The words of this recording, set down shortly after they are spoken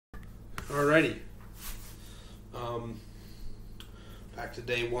Alrighty. Back to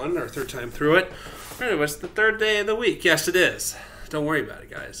day one, our third time through it. Anyway, it's the third day of the week. Yes, it is. Don't worry about it,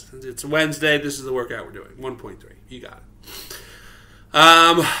 guys. It's Wednesday. This is the workout we're doing. 1.3. You got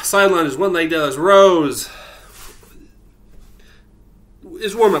it. Side lunges, one leg deadlifts, rows.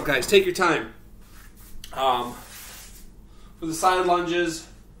 It's warm up, guys. Take your time. For the side lunges,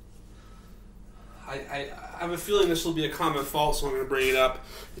 I have a feeling this will be a common fault, so I'm going to bring it up.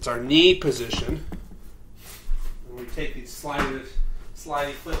 It's our knee position. And we take these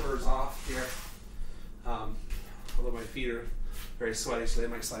slidey flippers off here. Although my feet are very sweaty, so they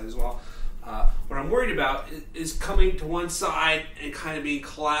might slide as well. What I'm worried about is coming to one side and kind of being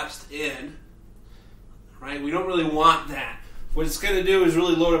collapsed in. Right? We don't really want that. What it's going to do is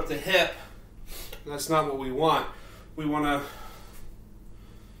really load up the hip. That's not what we want. We want to,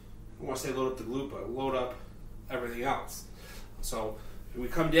 I want to say load up the glute, but load up everything else. So if we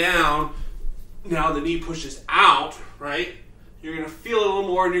come down, now the knee pushes out, right? You're going to feel it a little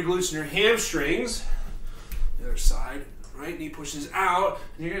more in your glutes and your hamstrings. The other side, right? Knee pushes out,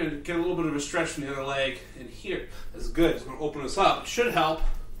 and you're going to get a little bit of a stretch from the other leg in here. That's good. It's going to open us up. It should help.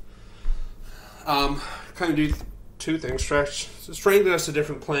 Kind of do two things: strengthen us a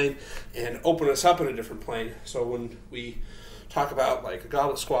different plane and open us up in a different plane. So when we talk about like a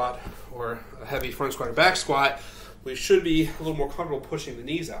goblet squat or a heavy front squat or back squat, we should be a little more comfortable pushing the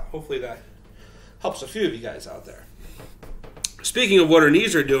knees out. Hopefully that helps a few of you guys out there. Speaking of what our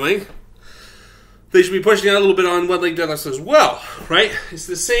knees are doing, they should be pushing out a little bit on one leg deadlifts as well, right? It's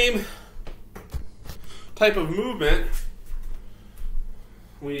the same type of movement.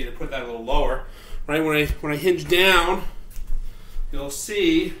 We need to put that a little lower. Right, when I hinge down, you'll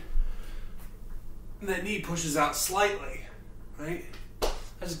see that knee pushes out slightly. Right,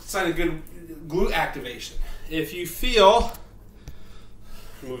 that's a sign of good glute activation. If you feel,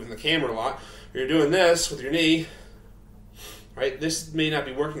 moving the camera a lot, you're doing this with your knee, right? This may not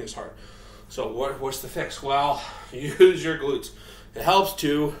be working as hard. So what's the fix? Well, use your glutes. It helps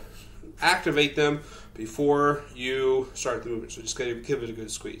to activate them before you start the movement. So just give it a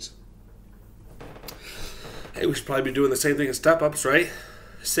good squeeze. Hey, we should probably be doing the same thing as step-ups, right?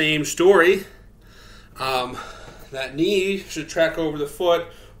 Same story. That knee should track over the foot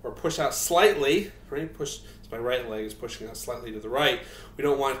or push out slightly, right? My right leg is pushing out slightly to the right. We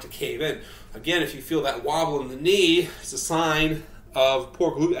don't want it to cave in. Again, if you feel that wobble in the knee, it's a sign of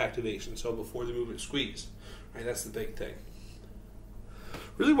poor glute activation. So before the movement, squeeze. Right? That's the big thing.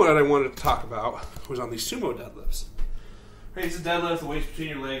 Really what I wanted to talk about was on these sumo deadlifts. Right, it's a deadlift, the weight's between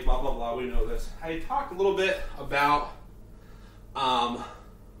your legs, blah, blah, blah. We know this. I talked a little bit about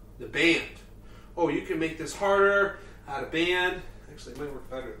the band. Oh, you can make this harder, add a band. Actually, it might work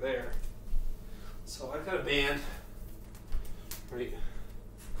better there. So I've got a band. Right,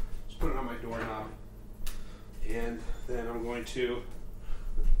 just put it on my doorknob. And then I'm going to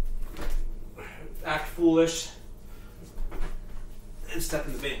act foolish and step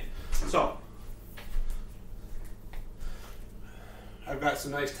in the band. So I've got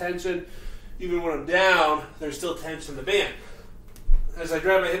some nice tension. Even when I'm down, there's still tension in the band. As I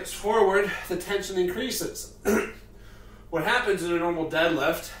drive my hips forward, the tension increases. What happens in a normal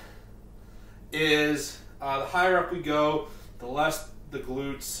deadlift is the higher up we go, the less the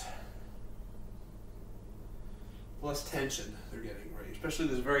glutes, the less tension they're getting, right? Especially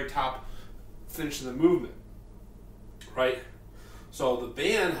this very top finish of the movement, right? So the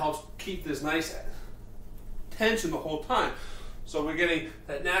band helps keep this nice tension the whole time. So we're getting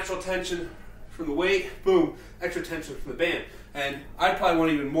that natural tension from the weight, boom, extra tension from the band. And I probably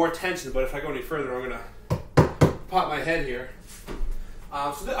want even more tension, but if I go any further, I'm gonna pop my head here.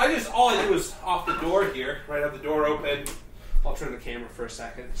 So all I do is off the door here, right? I have the door open. I'll turn the camera for a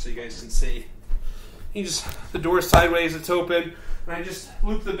second so you guys can see. The door sideways, it's open, and I just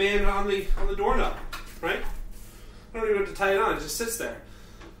loop the band on the doorknob, right? I don't even have to tie it on, it just sits there.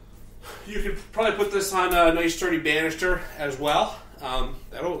 You could probably put this on a nice sturdy banister as well.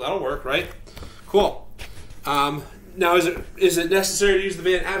 That'll work, right? Cool. Now, is it necessary to use the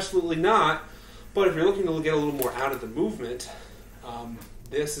band? Absolutely not. But if you're looking to get a little more out of the movement,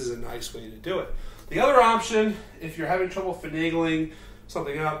 this is a nice way to do it. The other option, if you're having trouble finagling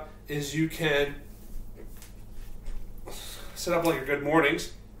something up, is you can set up like a Good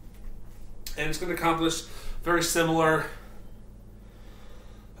Mornings, and it's going to accomplish very similar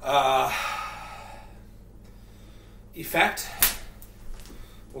effect.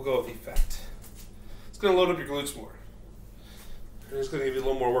 We'll go with effect. It's going to load up your glutes more. And it's going to give you a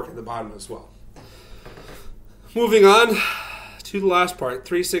little more work at the bottom as well. Moving on to the last part,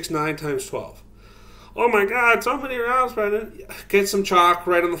 3, 6, 9 times 12. Oh my God, so many rounds, Brendan. Get some chalk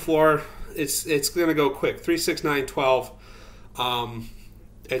right on the floor it's going to go quick. 3, 6, 9, 12.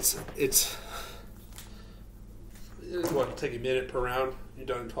 It's what, it'll take a minute per round. You're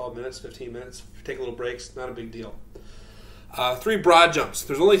done in 12 minutes, 15 minutes. If you take a little breaks, not a big deal. 3 broad jumps.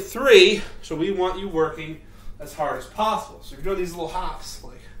 There's only 3, so we want you working as hard as possible. So you're doing these little hops,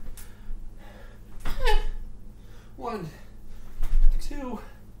 like 1, 2,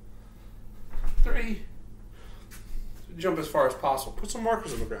 3. Jump as far as possible. Put some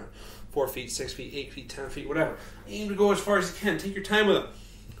markers on the ground. 4 feet, 6 feet, 8 feet, 10 feet, whatever. Aim to go as far as you can. Take your time with them.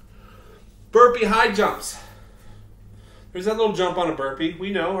 Burpee high jumps. There's that little jump on a burpee.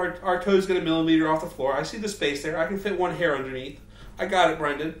 We know our toe's get a millimeter off the floor. I see the space there. I can fit one hair underneath. I got it,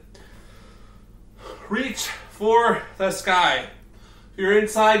 Brendan. Reach for the sky. If you're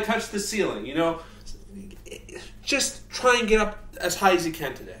inside, touch the ceiling. You know, just try and get up as high as you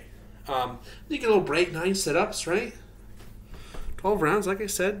can today. You get a little break, 9 sit-ups, right? 12 rounds, like I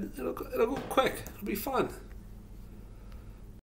said, it'll go quick. It'll be fun.